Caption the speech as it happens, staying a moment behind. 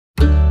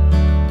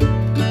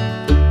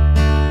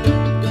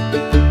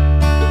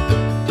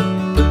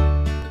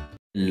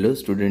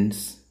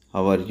students,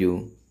 how are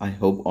you? I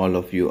hope all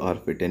of you are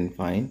fit and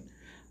fine.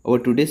 Our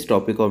today's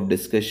topic of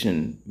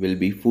discussion will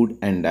be food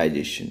and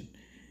digestion.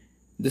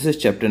 This is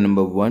chapter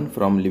number 1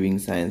 from Living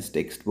Science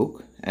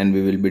textbook, and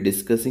we will be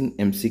discussing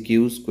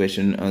MCQs,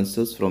 question and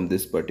answers from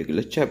this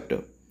particular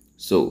chapter.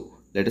 So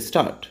let us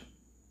start.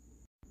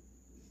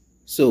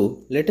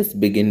 So let us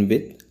begin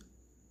with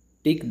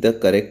tick the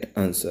correct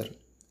answer,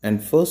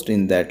 and first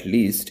in that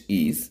list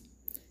is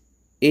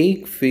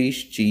egg,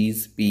 fish,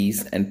 cheese,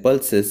 peas and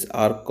pulses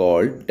are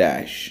called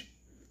dash.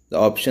 The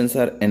options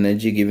are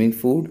energy giving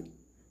food,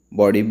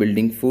 body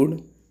building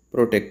food,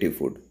 protective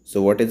food.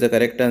 So what is the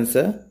correct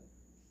answer?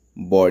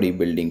 Body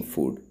building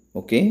food.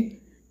 Okay,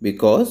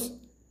 because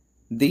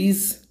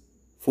these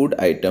food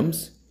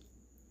items,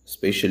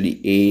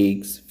 especially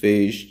eggs,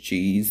 fish,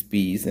 cheese,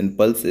 peas and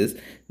pulses,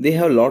 they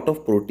have a lot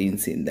of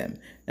proteins in them,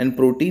 and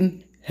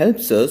protein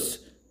helps us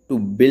to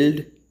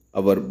build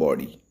our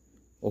body.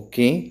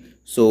 Okay,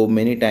 so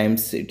many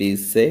times it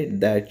is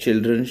said that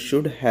children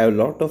should have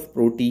lot of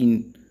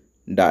protein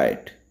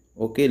diet.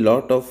 Okay,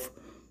 lot of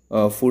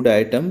food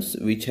items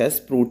which has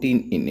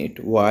protein in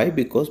it. Why?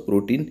 Because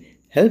protein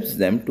helps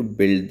them to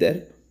build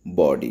their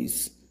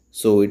bodies.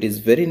 So it is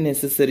very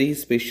necessary,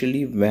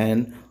 especially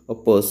when a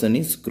person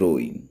is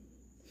growing.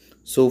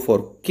 So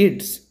for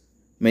kids,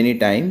 many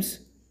times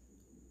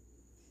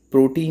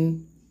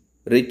protein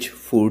rich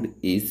food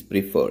is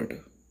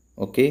preferred.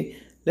 Okay,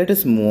 let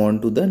us move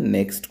on to the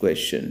next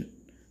question.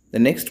 The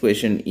next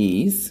question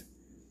is,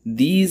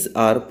 these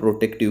are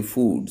protective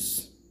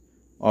foods.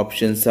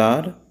 Options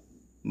are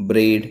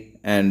bread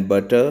and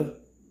butter,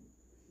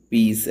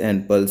 peas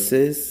and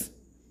pulses,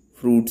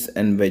 fruits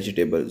and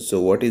vegetables.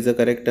 So what is the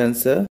correct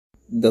answer?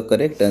 The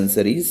correct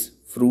answer is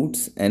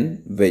fruits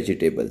and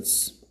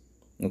vegetables.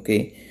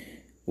 Okay,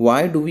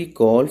 why do we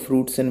call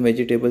fruits and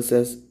vegetables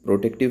as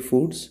protective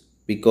foods?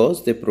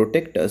 Because they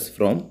protect us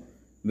from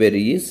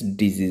various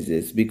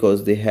diseases,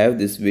 because they have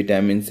these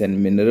vitamins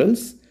and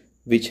minerals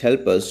which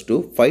help us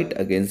to fight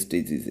against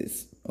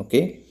diseases.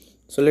 Okay,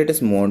 so let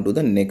us move on to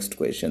the next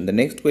question. The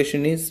next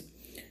question is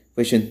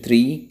question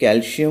 3.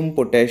 Calcium,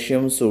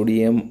 potassium,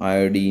 sodium,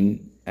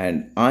 iodine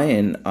and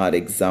iron are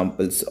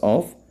examples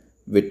of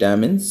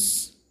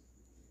vitamins,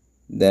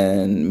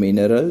 then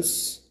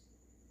minerals,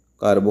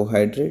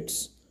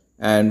 carbohydrates,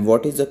 and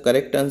what is the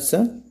correct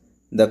answer?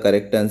 The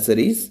correct answer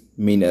is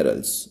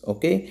minerals.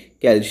 Okay,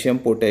 calcium,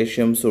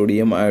 potassium,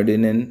 sodium,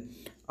 iodine and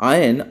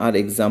iron are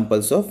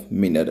examples of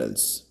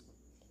minerals.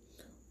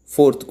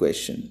 Fourth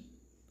question.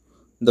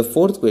 The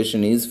fourth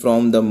question is,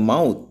 from the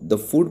mouth the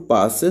food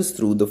passes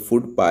through the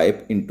food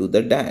pipe into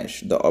the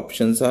dash. The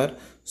options are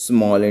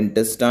small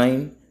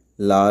intestine,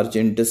 large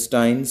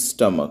intestine,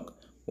 stomach.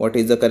 What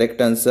is the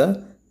correct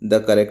answer?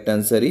 The correct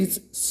answer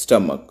is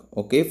stomach.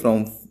 Okay,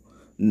 from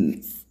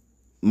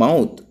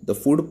mouth the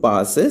food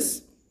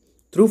passes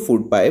through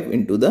food pipe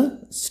into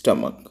the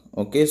stomach.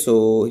 Okay,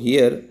 so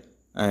here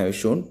I have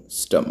shown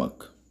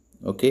stomach.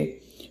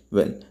 Okay,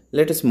 well,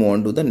 let us move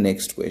on to the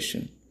next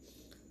question.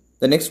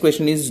 The next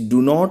question is, do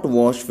not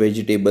wash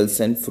vegetables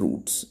and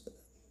fruits.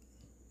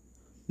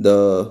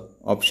 The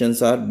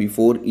options are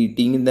before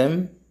eating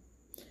them,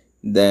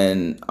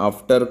 then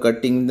after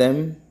cutting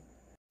them,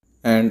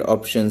 and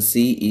option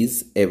C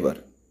is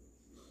ever.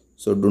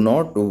 So do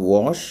not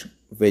wash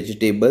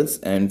vegetables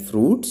and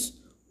fruits.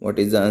 What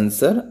is the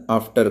answer?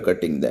 After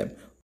cutting them.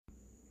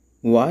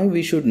 Why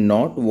we should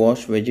not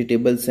wash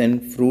vegetables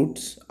and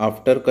fruits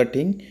after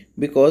cutting?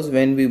 Because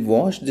when we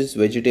wash these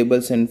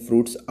vegetables and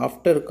fruits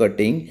after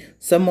cutting,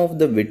 some of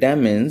the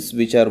vitamins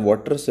which are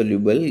water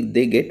soluble,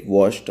 they get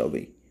washed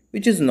away,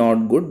 which is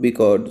not good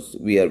because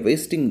we are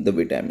wasting the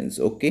vitamins.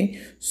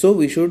 Okay, so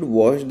we should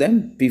wash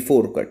them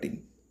before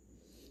cutting.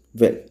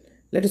 Well,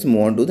 let us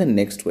move on to the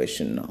next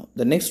question now.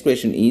 The next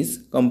question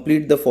is,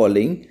 complete the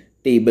following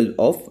table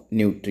of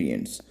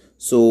nutrients.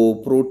 So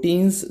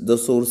proteins, the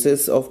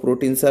sources of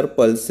proteins are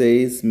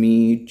pulses,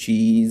 meat,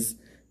 cheese,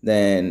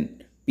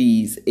 then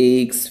peas,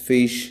 eggs,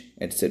 fish,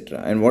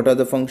 etc. And what are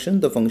the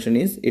functions? The function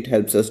is it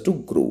helps us to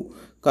grow.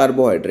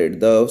 Carbohydrate,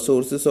 the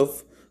sources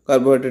of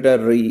carbohydrate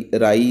are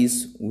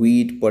rice,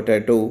 wheat,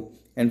 potato,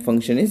 and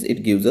function is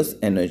it gives us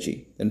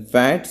energy. Then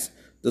fats,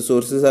 the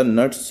sources are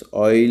nuts,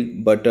 oil,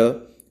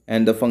 butter,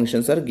 and the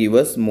functions are give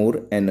us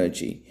more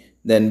energy.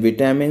 Then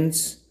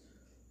vitamins,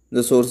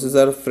 the sources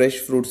are fresh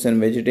fruits and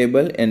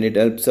vegetable, and it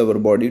helps our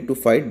body to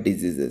fight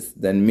diseases.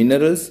 Then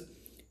minerals,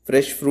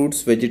 fresh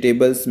fruits,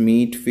 vegetables,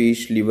 meat,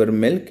 fish, liver,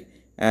 milk.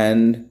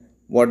 And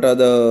what are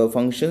the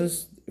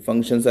functions?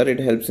 Functions are it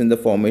helps in the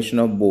formation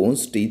of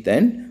bones, teeth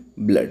and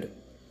blood.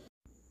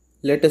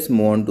 Let us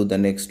move on to the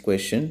next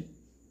question.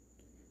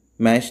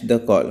 Match the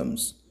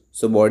columns.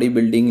 So body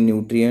building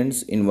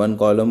nutrients in one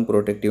column,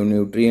 protective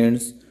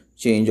nutrients,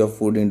 change of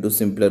food into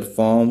simpler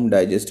form,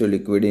 digestive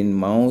liquid in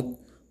mouth,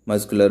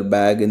 muscular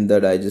bag in the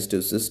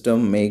digestive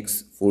system,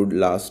 makes food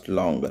last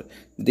longer.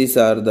 These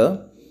are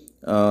the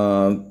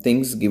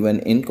things given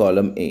in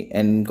column A.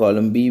 And in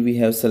column B we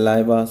have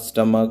saliva,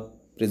 stomach,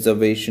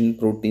 preservation,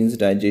 proteins,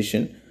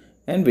 digestion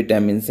and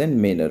vitamins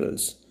and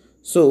minerals.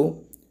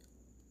 So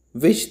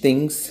which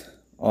things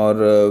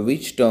or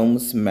which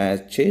terms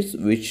matches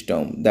which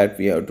term, that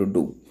we have to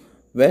do.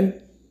 Well,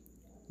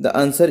 the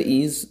answer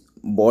is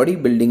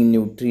bodybuilding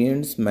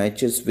nutrients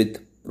matches with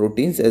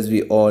proteins, as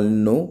we all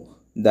know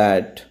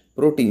that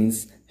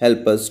proteins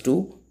help us to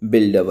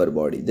build our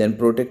body. Then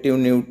protective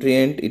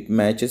nutrient, it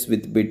matches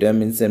with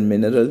vitamins and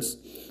minerals.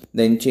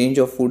 Then change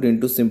of food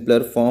into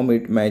simpler form,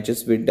 it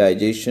matches with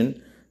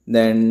digestion.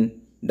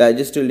 Then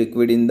digestive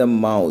liquid in the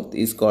mouth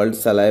is called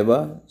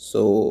saliva,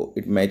 so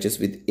it matches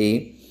with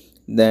A.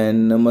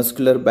 Then a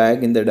muscular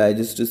bag in the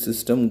digestive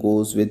system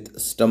goes with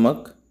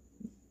stomach.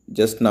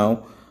 Just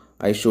now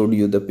I showed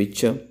you the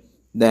picture.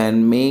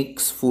 Then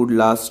makes food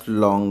last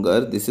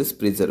longer, this is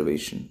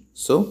preservation.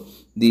 So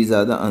these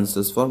are the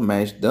answers for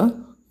match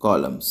the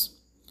columns.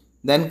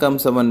 Then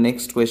comes our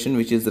next question,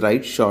 which is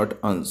write short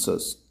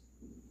answers.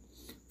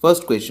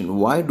 First question,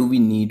 why do we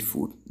need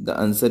food? The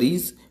answer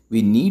is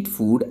we need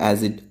food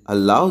as it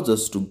allows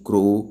us to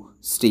grow,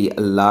 stay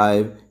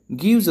alive,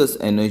 gives us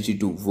energy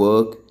to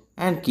work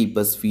and keep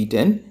us fit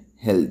and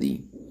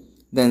healthy.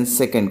 Then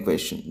second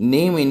question,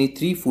 name any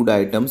 3 food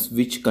items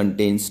which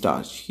contain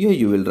starch. Here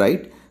you will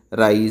write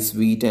rice,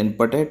 wheat and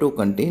potato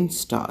contain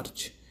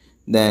starch.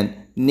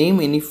 Then name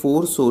any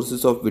 4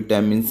 sources of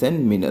vitamins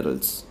and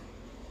minerals.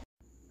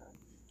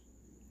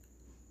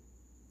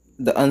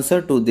 The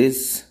answer to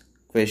this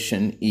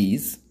question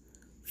is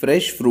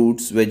fresh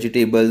fruits,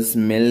 vegetables,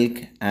 milk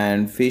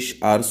and fish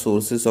are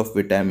sources of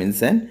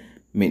vitamins and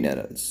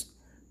minerals.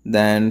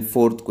 Then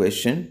fourth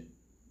question,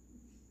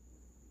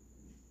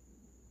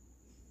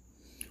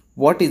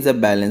 what is a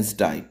balanced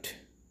diet?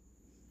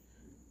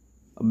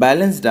 A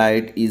balanced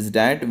diet is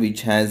that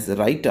which has the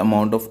right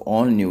amount of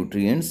all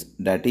nutrients,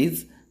 that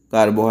is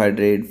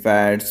carbohydrate,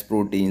 fats,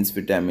 proteins,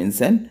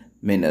 vitamins and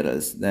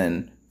minerals.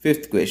 Then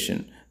fifth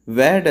question,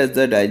 where does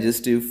the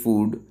digestive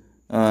food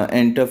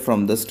enter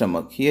from the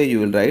stomach? Here you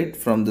will write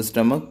from the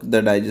stomach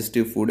the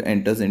digestive food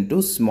enters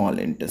into small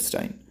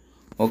intestine.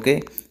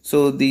 Okay,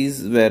 so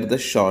these were the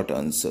short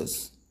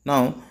answers.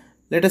 Now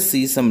let us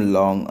see some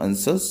long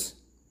answers.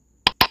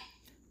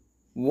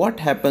 What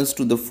happens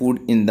to the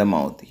food in the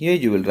mouth? Here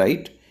you will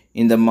write,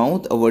 in the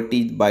mouth our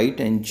teeth bite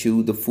and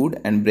chew the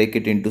food and break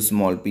it into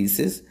small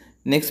pieces.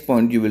 Next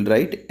point you will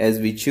write, as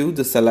we chew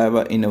the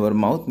saliva in our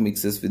mouth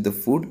mixes with the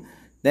food.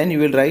 Then you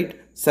will write,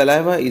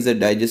 saliva is a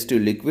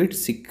digestive liquid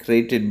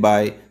secreted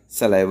by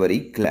salivary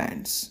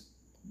glands.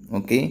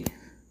 Okay.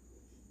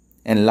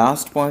 And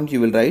last point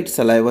you will write,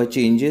 saliva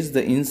changes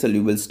the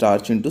insoluble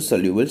starch into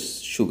soluble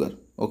sugar.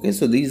 Okay.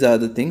 So these are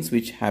the things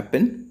which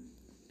happen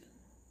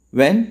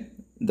when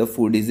the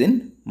food is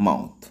in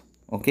mouth.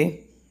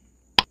 Okay.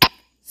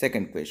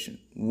 Second question,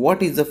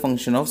 what is the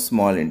function of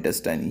small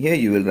intestine? Here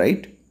you will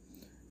write,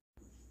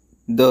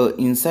 the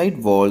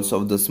inside walls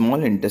of the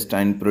small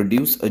intestine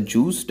produce a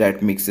juice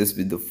that mixes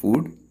with the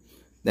food.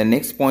 The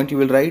next point you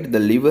will write, the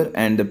liver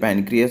and the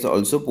pancreas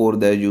also pour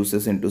their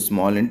juices into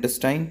small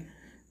intestine.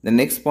 The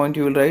next point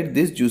you will write,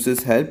 these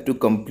juices help to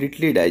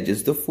completely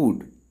digest the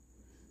food.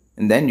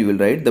 And then you will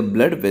write, the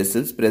blood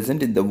vessels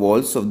present in the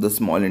walls of the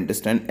small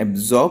intestine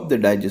absorb the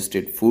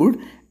digested food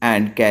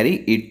and carry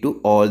it to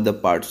all the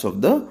parts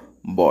of the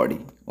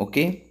body.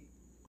 Okay.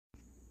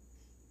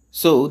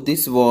 So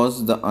this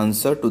was the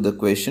answer to the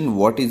question,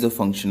 what is the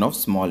function of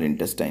small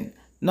intestine?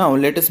 Now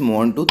let us move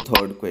on to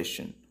third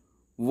question.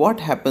 What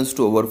happens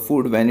to our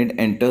food when it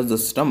enters the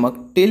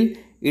stomach till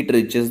it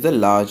reaches the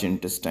large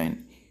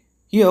intestine?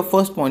 Here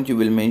first point you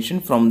will mention,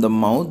 from the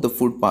mouth the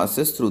food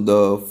passes through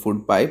the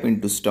food pipe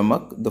into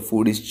stomach. The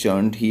food is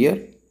churned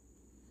here.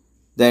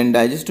 Then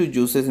digestive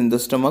juices in the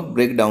stomach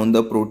break down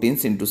the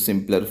proteins into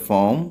simpler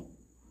form.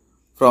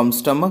 From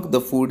stomach,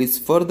 the food is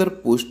further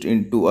pushed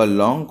into a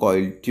long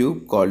coiled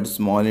tube called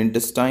small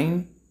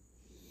intestine.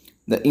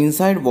 The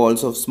inside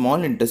walls of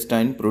small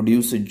intestine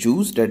produce a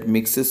juice that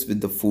mixes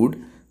with the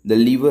food. The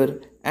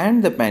liver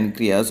and the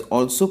pancreas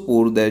also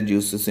pour their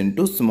juices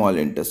into small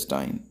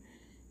intestine.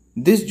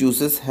 These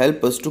juices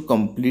help us to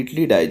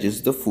completely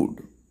digest the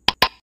food.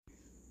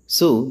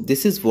 So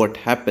this is what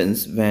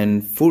happens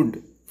when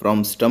food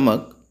from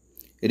stomach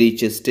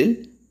reaches till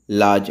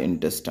large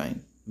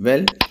intestine.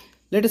 Well,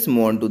 let us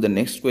move on to the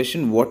next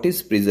question. What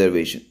is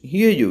preservation?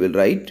 Here you will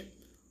write,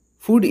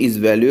 food is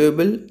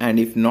valuable and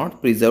if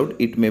not preserved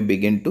it may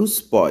begin to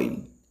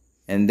spoil.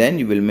 And then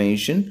you will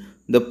mention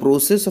the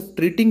process of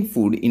treating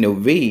food in a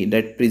way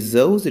that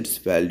preserves its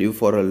value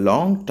for a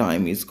long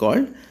time is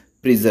called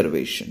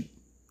preservation.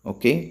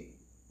 Okay.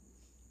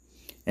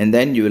 And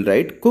then you will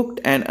write, cooked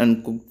and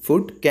uncooked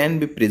food can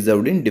be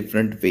preserved in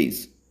different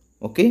ways.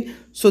 Okay.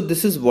 So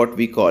this is what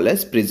we call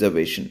as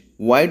preservation.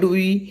 Why do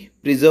we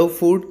preserve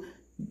food?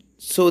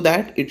 So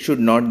that it should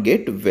not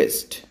get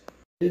waste.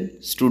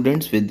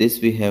 Students, with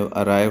this we have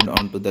arrived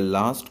on to the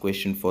last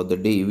question for the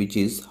day, which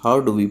is,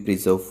 how do we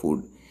preserve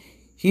food?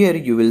 Here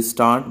you will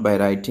start by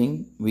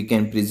writing, we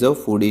can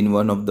preserve food in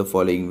one of the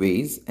following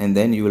ways, and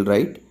then you will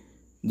write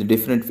the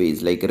different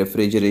ways, like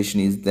refrigeration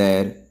is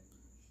there,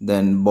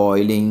 then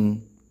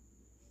boiling,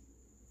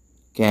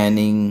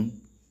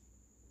 canning,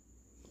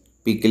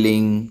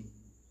 pickling,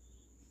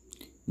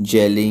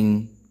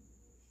 gelling,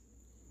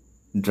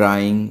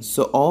 drying.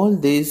 So all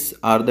these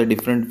are the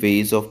different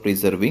ways of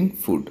preserving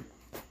food.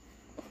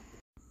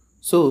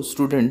 So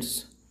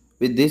students,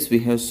 with this we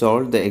have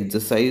solved the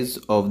exercise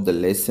of the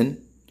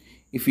lesson.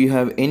 If you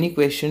have any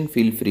question,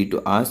 feel free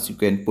to ask. You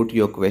can put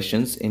your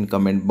questions in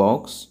comment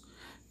box.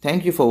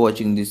 Thank you for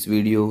watching this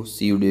video.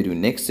 See you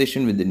during next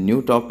session with a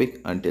new topic.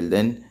 Until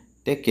then,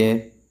 take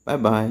care. Bye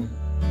bye.